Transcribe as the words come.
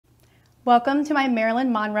Welcome to my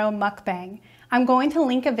Marilyn Monroe mukbang. I'm going to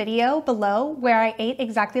link a video below where I ate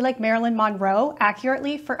exactly like Marilyn Monroe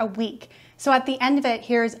accurately for a week. So at the end of it,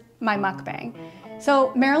 here's my mukbang.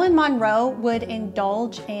 So Marilyn Monroe would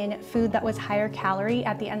indulge in food that was higher calorie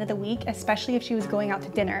at the end of the week, especially if she was going out to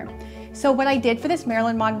dinner. So what I did for this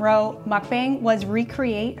Marilyn Monroe mukbang was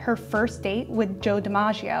recreate her first date with Joe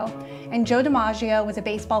DiMaggio. And Joe DiMaggio was a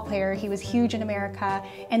baseball player. He was huge in America,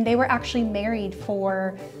 and they were actually married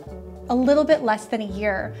for a little bit less than a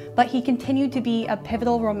year, but he continued to be a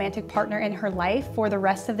pivotal romantic partner in her life for the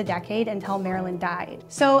rest of the decade until Marilyn died.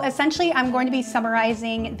 So essentially, I'm going to be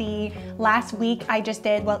summarizing the last week I just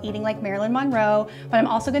did while eating like Marilyn Monroe, but I'm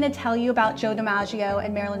also going to tell you about Joe DiMaggio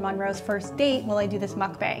and Marilyn Monroe's first date while I do this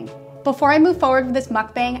mukbang. Before I move forward with this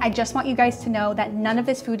mukbang, I just want you guys to know that none of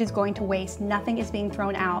this food is going to waste. Nothing is being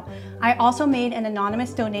thrown out. I also made an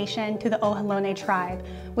anonymous donation to the Ohlone tribe,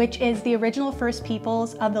 which is the original First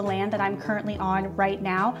Peoples of the land that I'm currently on right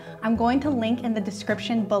now. I'm going to link in the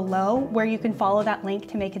description below where you can follow that link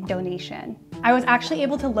to make a donation. I was actually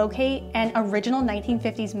able to locate an original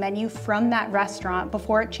 1950s menu from that restaurant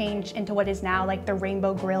before it changed into what is now like the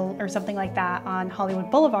Rainbow Grill or something like that on Hollywood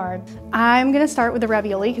Boulevard. I'm gonna start with the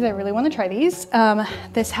ravioli because I really want to try these.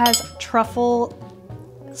 This has truffle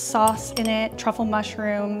sauce in it, truffle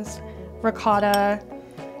mushrooms, ricotta,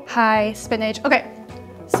 spinach. Okay,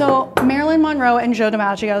 so Marilyn Monroe and Joe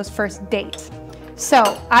DiMaggio's first date.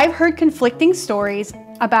 So I've heard conflicting stories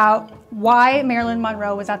about why Marilyn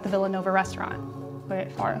Monroe was at the Villanova restaurant.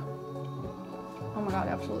 Wait, sorry. Oh my God,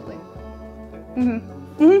 absolutely.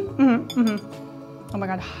 Oh my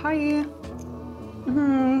God, hi.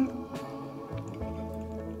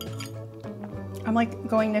 I'm like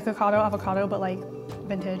going Nikocado avocado, but like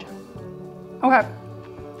vintage. Okay.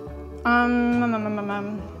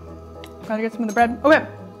 Gotta get some of the bread. Okay.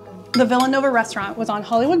 The Villanova restaurant was on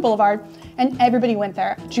Hollywood Boulevard and everybody went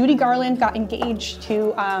there. Judy Garland got engaged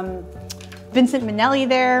to Vincent Minnelli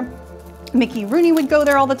there. Mickey Rooney would go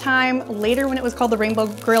there all the time. Later when it was called the Rainbow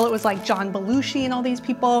Grill, it was like John Belushi and all these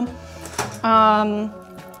people.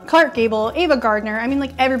 Clark Gable, Ava Gardner. I mean,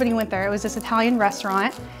 like everybody went there. It was this Italian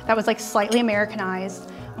restaurant that was like slightly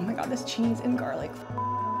Americanized. Oh my God, this cheese and garlic.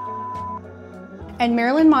 And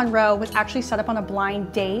Marilyn Monroe was actually set up on a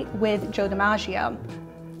blind date with Joe DiMaggio.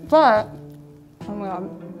 But, oh my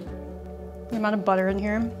God, the amount of butter in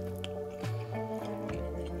here.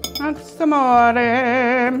 That's some more.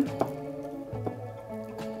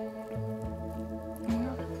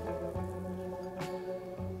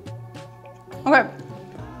 Okay,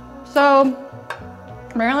 so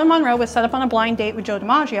Marilyn Monroe was set up on a blind date with Joe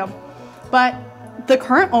DiMaggio, but the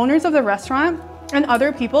current owners of the restaurant and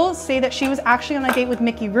other people say that she was actually on a date with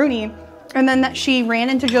Mickey Rooney, and then that she ran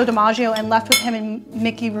into Joe DiMaggio and left with him and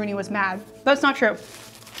Mickey Rooney was mad. That's not true.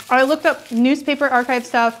 I looked up newspaper archive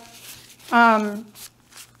stuff,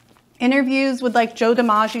 interviews with like Joe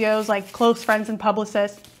DiMaggio's like close friends and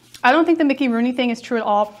publicists. I don't think the Mickey Rooney thing is true at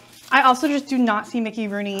all. I also just do not see Mickey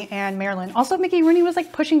Rooney and Marilyn. Also, Mickey Rooney was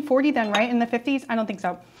like pushing 40 then, right? In the 50s? I don't think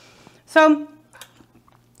so. So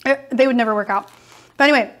they would never work out. But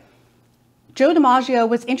anyway, Joe DiMaggio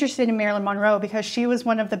was interested in Marilyn Monroe because she was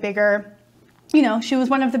one of the bigger, you know, she was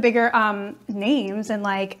one of the bigger names, and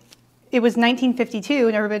like it was 1952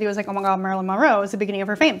 and everybody was like, oh my God, Marilyn Monroe was the beginning of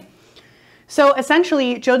her fame. So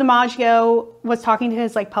essentially, Joe DiMaggio was talking to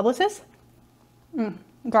his like publicist.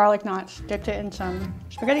 Garlic knots, dipped it in some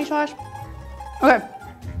spaghetti sauce. Okay.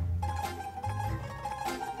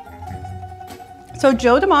 So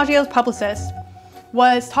Joe DiMaggio's publicist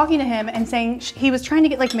was talking to him and saying he was trying to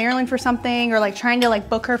get like Marilyn for something, or like trying to like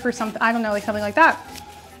book her for something, I don't know, like something like that.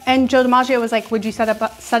 And Joe DiMaggio was like, would you set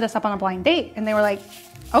us up on a blind date? And they were like,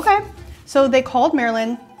 okay. So they called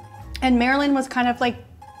Marilyn, and Marilyn was kind of like,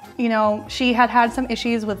 you know, she had had some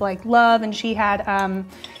issues with like love, and she had,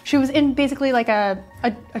 she was in basically like a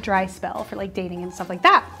dry spell for like dating and stuff like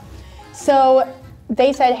that. So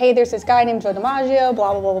they said, hey, there's this guy named Joe DiMaggio,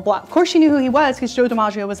 blah, blah, blah, blah, blah. Of course she knew who he was because Joe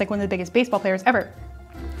DiMaggio was like one of the biggest baseball players ever.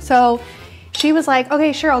 So she was like,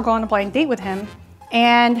 okay, sure, I'll go on a blind date with him.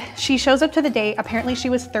 And she shows up to the date. Apparently she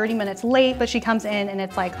was 30 minutes late, but she comes in and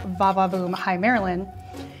it's like, va va boom, hi Marilyn.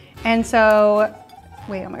 And so,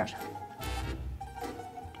 wait, oh my gosh.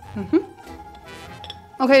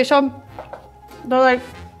 Okay, so they're like,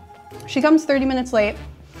 she comes 30 minutes late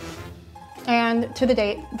and to the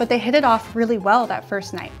date, but they hit it off really well that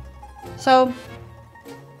first night. So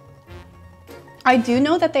I do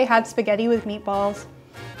know that they had spaghetti with meatballs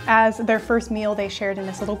as their first meal they shared in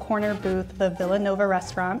this little corner booth, the Villanova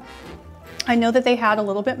restaurant. I know that they had a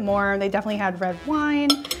little bit more. They definitely had red wine.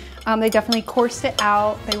 They definitely coursed it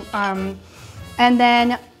out. And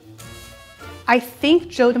then I think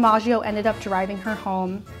Joe DiMaggio ended up driving her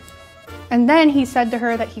home. And then he said to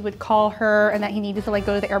her that he would call her and that he needed to like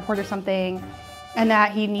go to the airport or something and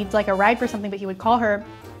that he needs like a ride for something, but he would call her.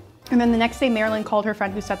 And then the next day, Marilyn called her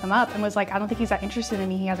friend who set them up and was like, I don't think he's that interested in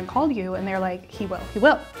me. He hasn't called you. And they're like, he will, he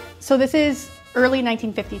will. So this is early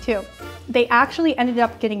 1952. They actually ended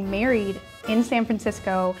up getting married in San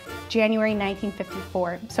Francisco, January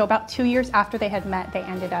 1954. So about 2 years after they had met, they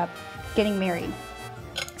ended up getting married.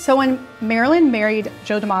 So when Marilyn married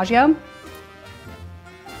Joe DiMaggio,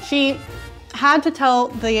 she had to tell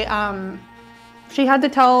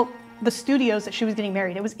the studios that she was getting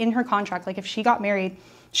married. It was in her contract. Like if she got married,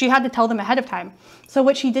 she had to tell them ahead of time. So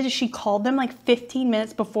what she did is she called them like 15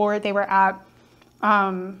 minutes before they were at,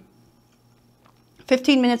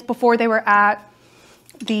 15 minutes before they were at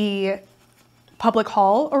the public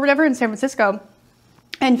hall or whatever in San Francisco.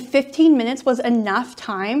 And 15 minutes was enough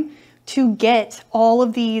time to get all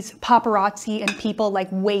of these paparazzi and people like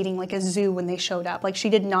waiting like a zoo when they showed up. Like she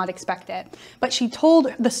did not expect it. But she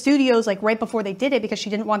told the studios like right before they did it because she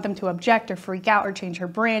didn't want them to object or freak out or change her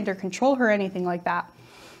brand or control her or anything like that.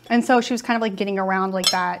 And so she was kind of like getting around like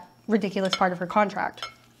that ridiculous part of her contract.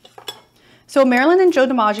 So Marilyn and Joe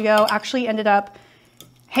DiMaggio actually ended up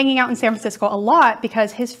hanging out in San Francisco a lot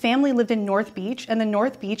because his family lived in North Beach, and the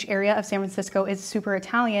North Beach area of San Francisco is super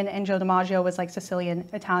Italian, and Joe DiMaggio was like Sicilian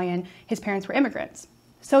Italian. His parents were immigrants.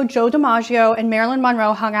 So Joe DiMaggio and Marilyn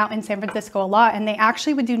Monroe hung out in San Francisco a lot, and they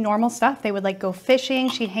actually would do normal stuff. They would like go fishing.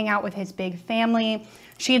 She'd hang out with his big family.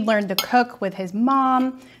 She'd learned to cook with his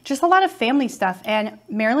mom, just a lot of family stuff. And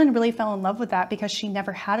Marilyn really fell in love with that because she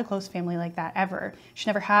never had a close family like that ever. She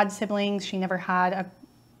never had siblings. She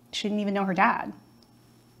didn't even know her dad.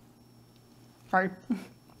 Sorry,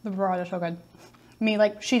 the burrata is so good.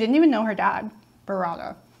 She didn't even know her dad.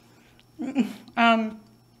 Burrata.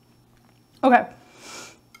 Okay,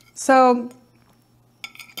 so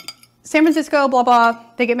San Francisco, blah, blah.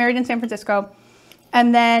 They get married in San Francisco.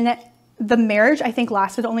 And then the marriage, I think,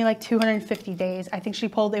 lasted only like 250 days. I think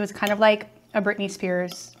it was kind of like a Britney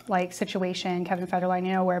Spears like situation, Kevin Federline,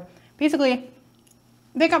 you know, where basically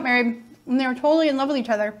they got married and they were totally in love with each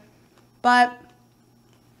other. But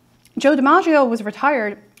Joe DiMaggio was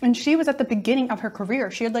retired and she was at the beginning of her career.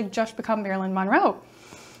 She had like just become Marilyn Monroe.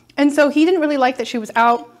 And so he didn't really like that she was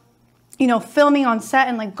out, you know, filming on set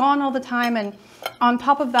and like gone all the time. And on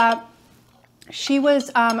top of that, she was,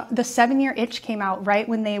 the 7-year itch came out right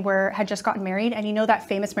when they had just gotten married. And you know that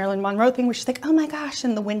famous Marilyn Monroe thing where she's like, oh my gosh,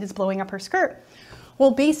 and the wind is blowing up her skirt.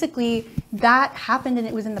 Well, basically that happened and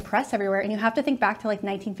it was in the press everywhere. And you have to think back to like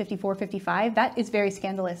 1954, 55. That is very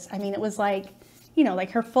scandalous. I mean, it was like, you know,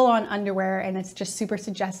 like her full on underwear and it's just super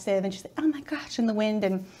suggestive and she's like, oh my gosh, in the wind.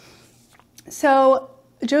 And so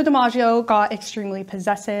Joe DiMaggio got extremely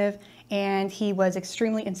possessive and he was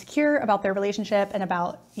extremely insecure about their relationship and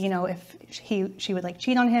about, you know, if she would like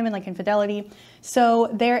cheat on him and like infidelity. So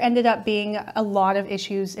there ended up being a lot of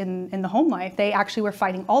issues in the home life. They actually were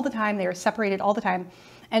fighting all the time. They were separated all the time.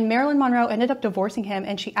 And Marilyn Monroe ended up divorcing him,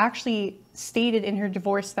 and she actually stated in her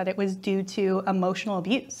divorce that it was due to emotional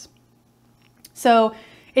abuse. So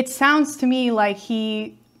it sounds to me like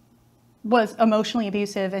he was emotionally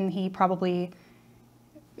abusive and he probably,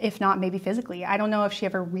 if not maybe physically. I don't know if she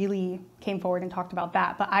ever really came forward and talked about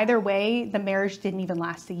that. But either way, the marriage didn't even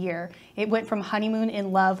last a year. It went from honeymoon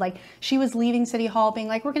in love, like she was leaving City Hall being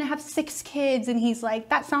like, we're gonna have 6 kids. And he's like,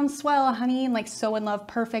 that sounds swell, honey. And like so in love,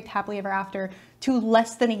 perfect, happily ever after, to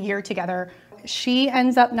less than a year together. She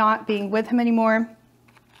ends up not being with him anymore.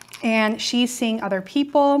 And she's seeing other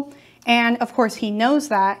people. And of course he knows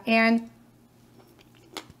that. And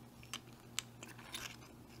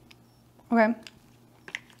okay.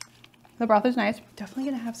 The broth is nice. Definitely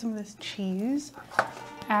gonna have some of this cheese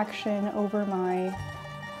action over my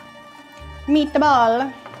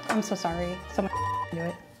meatball. I'm so sorry. Someone do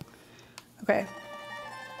it. Okay.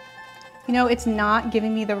 You know, it's not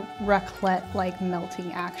giving me the raclette like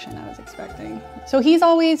melting action I was expecting. So he's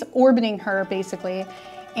always orbiting her basically.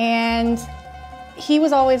 And he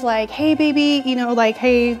was always like, hey baby, you know, like,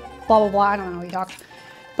 hey, blah, blah, blah. I don't know how he talks.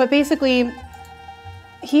 But basically,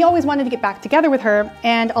 he always wanted to get back together with her,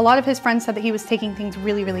 and a lot of his friends said that he was taking things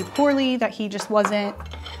really, really poorly, that he just wasn't,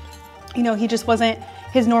 you know, he just wasn't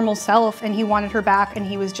his normal self, and he wanted her back, and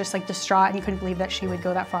he was just like distraught, and he couldn't believe that she would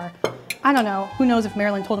go that far. I don't know. Who knows if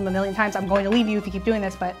Marilyn told him a million times, I'm going to leave you if you keep doing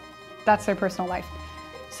this, but that's their personal life.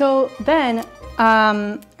 So then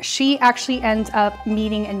she actually ends up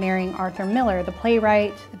meeting and marrying Arthur Miller, the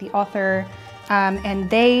playwright, the author, and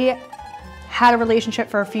they had a relationship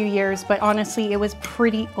for a few years, but honestly, it was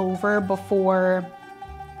pretty over before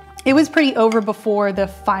it was pretty over before the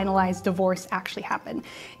finalized divorce actually happened.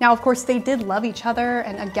 Now, of course, they did love each other,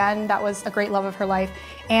 and again, that was a great love of her life.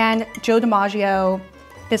 And Joe DiMaggio,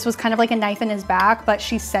 this was kind of like a knife in his back, but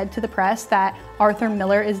she said to the press that Arthur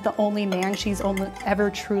Miller is the only man she's ever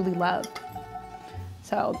truly loved.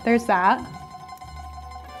 So there's that.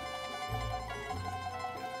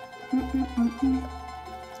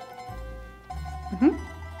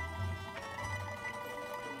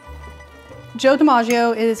 Joe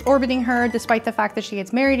DiMaggio is orbiting her despite the fact that she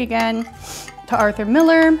gets married again to Arthur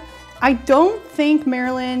Miller. I don't think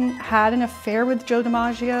Marilyn had an affair with Joe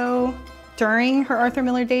DiMaggio during her Arthur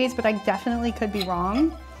Miller days, but I definitely could be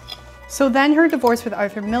wrong. So then her divorce with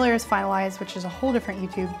Arthur Miller is finalized, which is a whole different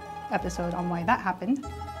YouTube episode on why that happened.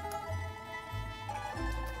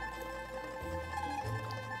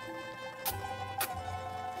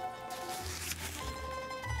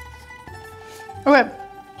 Okay,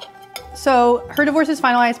 so her divorce is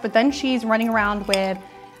finalized, but then she's running around with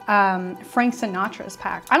Frank Sinatra's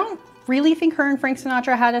pack. I don't really think her and Frank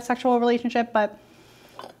Sinatra had a sexual relationship, but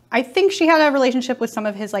I think she had a relationship with some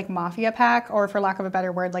of his like mafia pack, or for lack of a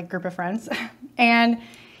better word, like group of friends. And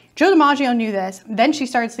Joe DiMaggio knew this. Then she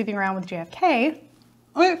started sleeping around with JFK.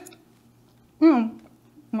 Okay. Oh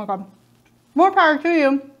my God. More power to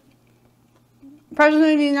you.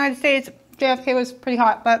 President of the United States, JFK was pretty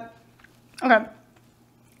hot, but okay.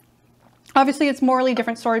 Obviously, it's morally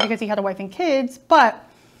different story because he had a wife and kids, but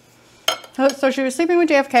so she was sleeping with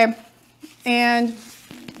JFK, and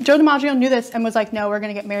Joe DiMaggio knew this and was like, no, we're going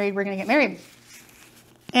to get married. We're going to get married.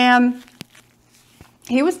 And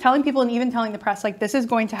he was telling people and even telling the press, like, this is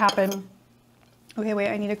going to happen. Okay, wait,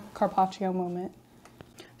 I need a Carpaccio moment.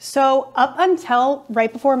 So up until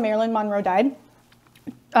right before Marilyn Monroe died,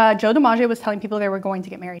 Joe DiMaggio was telling people they were going to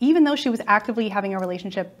get married, even though she was actively having a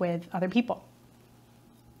relationship with other people.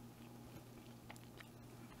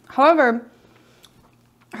 However,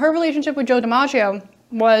 her relationship with Joe DiMaggio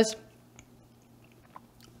was,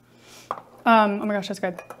 oh my gosh, that's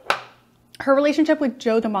good. Her relationship with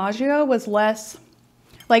Joe DiMaggio was less,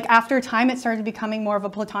 like after time, it started becoming more of a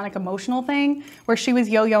platonic emotional thing where she was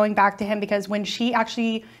yo-yoing back to him, because when she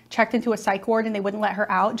actually checked into a psych ward and they wouldn't let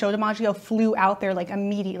her out, Joe DiMaggio flew out there like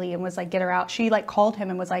immediately and was like, get her out. She like called him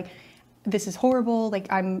and was like, this is horrible.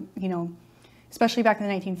 Like I'm, you know, especially back in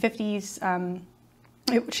the 1950s,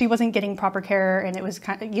 she wasn't getting proper care, and it was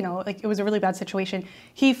kind of, you know, like it was a really bad situation.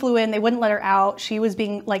 He flew in, they wouldn't let her out. She was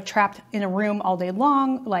being like trapped in a room all day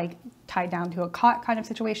long, like tied down to a cot kind of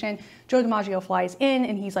situation. Joe DiMaggio flies in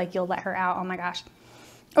and he's like, you'll let her out. Oh my gosh.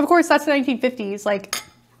 Of course, that's the 1950s. Like,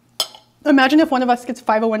 imagine if one of us gets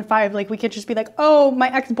 501(c)(5), like we could just be like, oh,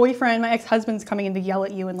 my ex-boyfriend, my ex-husband's coming in to yell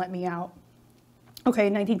at you and let me out. Okay,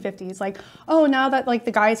 1950s. Like, oh, now that like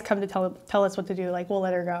the guys come to tell us what to do, like we'll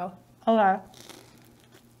let her go. Okay.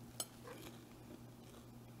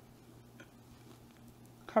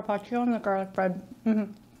 Carpaccio and the garlic bread.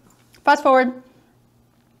 Fast forward.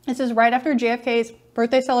 This is right after JFK's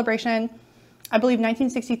birthday celebration, I believe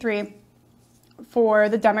 1963, for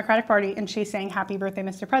the Democratic Party, and she's saying, happy birthday,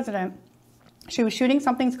 Mr. President. She was shooting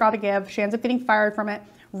Something's Gotta Give. She ends up getting fired from it,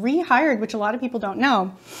 rehired, which a lot of people don't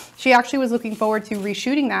know. She actually was looking forward to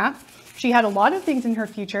reshooting that. She had a lot of things in her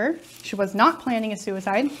future. She was not planning a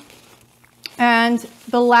suicide. And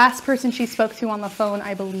the last person she spoke to on the phone,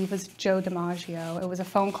 I believe, was Joe DiMaggio. It was a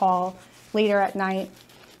phone call later at night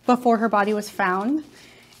before her body was found.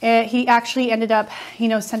 He actually ended up, you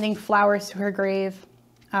know, sending flowers to her grave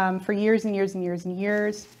for years and years and years and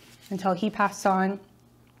years until he passed on.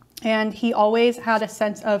 And he always had a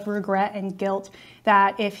sense of regret and guilt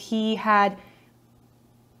that if he had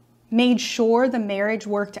made sure the marriage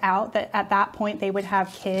worked out, that at that point they would have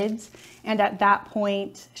kids, and at that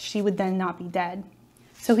point she would then not be dead.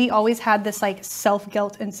 So he always had this like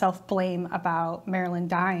self-guilt and self-blame about Marilyn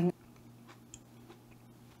dying.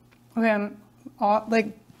 Okay,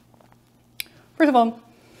 like, first of all,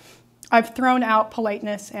 I've thrown out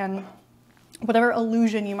politeness, and whatever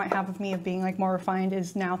illusion you might have of me of being like more refined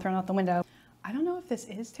is now thrown out the window. I don't know if this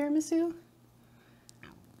is tiramisu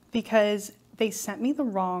because they sent me the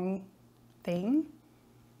wrong thing,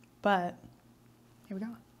 but here we go.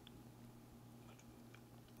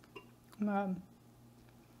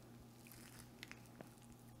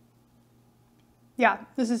 Yeah,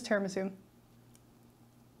 this is tiramisu.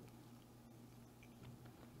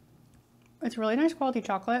 It's really nice quality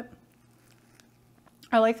chocolate.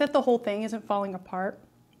 I like that the whole thing isn't falling apart.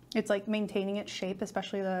 It's like maintaining its shape,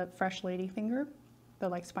 especially the fresh lady finger, the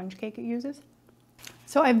like sponge cake it uses.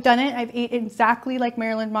 So I've done it. I've ate exactly like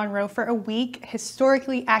Marilyn Monroe for a week.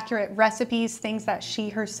 Historically accurate recipes, things that she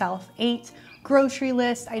herself ate, grocery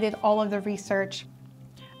list. I did all of the research.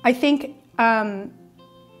 I think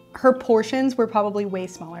her portions were probably way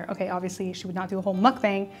smaller. Okay, obviously she would not do a whole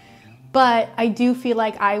mukbang, but I do feel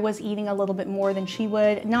like I was eating a little bit more than she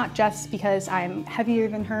would, not just because I'm heavier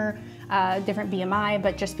than her, different BMI,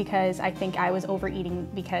 but just because I think I was overeating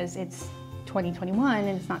because it's 2021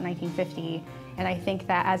 and it's not 1950. And I think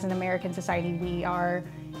that as an American society, we are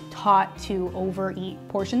taught to overeat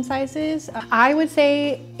portion sizes. I would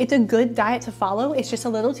say it's a good diet to follow. It's just a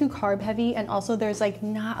little too carb heavy, and also there's like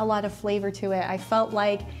not a lot of flavor to it. I felt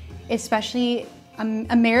like, especially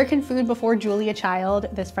American food before Julia Child,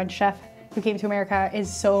 this French chef who came to America,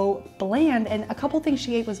 is so bland, and a couple things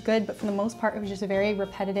she ate was good, but for the most part it was just very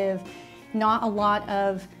repetitive, not a lot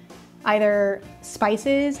of either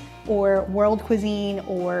spices or world cuisine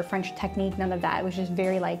or French technique, none of that. It was just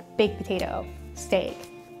very like baked potato, steak,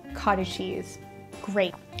 cottage cheese,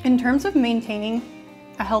 great. In terms of maintaining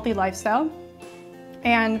a healthy lifestyle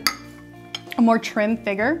and a more trim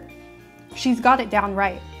figure, she's got it down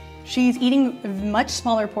right. She's eating much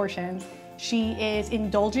smaller portions. She is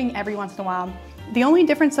indulging every once in a while. The only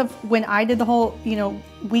difference of when I did the whole,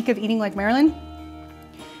 week of eating like Marilyn,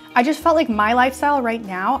 I just felt like my lifestyle right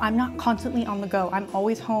now, I'm not constantly on the go. I'm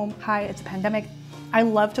always home. Hi, it's a pandemic. I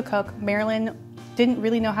love to cook. Marilyn didn't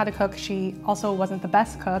really know how to cook. She also wasn't the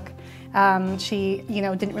best cook. She,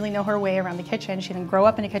 didn't really know her way around the kitchen. She didn't grow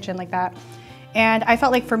up in a kitchen like that. And I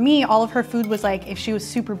felt like for me, all of her food was like, if she was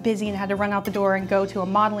super busy and had to run out the door and go to a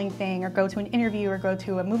modeling thing or go to an interview or go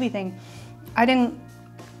to a movie thing, I didn't,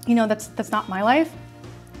 that's not my life.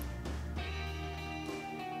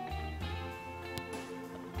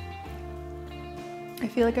 I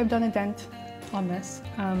feel like I've done a dent on this.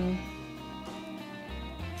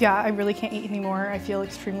 Yeah, I really can't eat anymore. I feel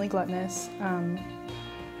extremely gluttonous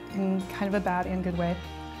in kind of a bad and good way.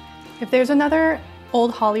 If there's another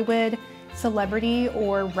old Hollywood celebrity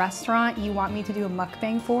or restaurant you want me to do a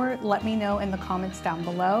mukbang for, let me know in the comments down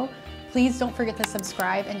below. Please don't forget to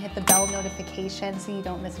subscribe and hit the bell notification so you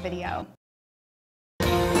don't miss a video.